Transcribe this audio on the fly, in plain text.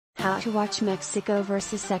How to watch Mexico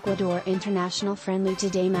vs Ecuador International Friendly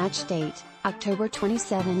Today. Match date, October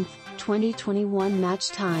 27, 2021. Match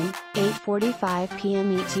time, 8:45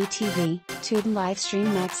 p.m. ETTV. TUDNLive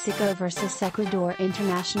Stream Mexico vs Ecuador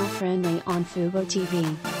International Friendly on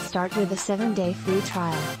fuboTV. Start with a 7-day free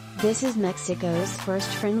trial. This is Mexico's first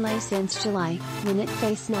friendly since July, when it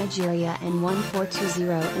faced Nigeria and won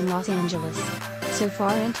 4-2 in Los Angeles. So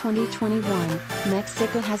far in 2021,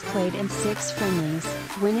 Mexico has played in 6 friendlies,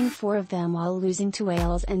 winning 4 of them while losing to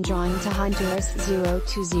Wales and drawing to Honduras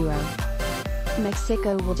 0-0.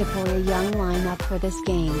 Mexico will deploy a young lineup for this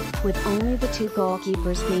game, with only the 2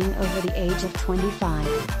 goalkeepers being over the age of 25.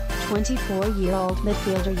 24-year-old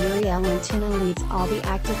midfielder Uriel Antuna leads all the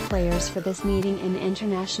active players for this meeting in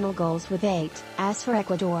international goals with 8. As for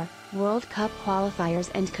Ecuador, World Cup Qualifiers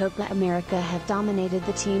and Copa America have dominated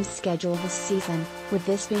the team's schedule this season, with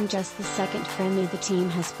this being just the second friendly the team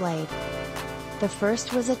has played. The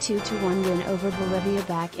first was a 2-1 win over Bolivia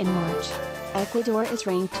back in March. Ecuador is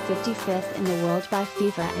ranked 55th in the world by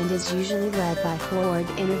FIFA and is usually led by forward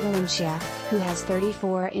Enner Valencia, who has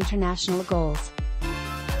 34 international goals.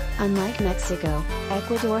 Unlike Mexico,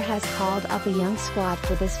 Ecuador has called up a young squad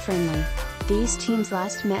for this friendly. These teams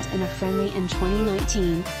last met in a friendly in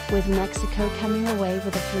 2019, with Mexico coming away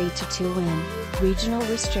with a 3-2 win. Regional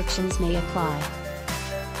restrictions may apply.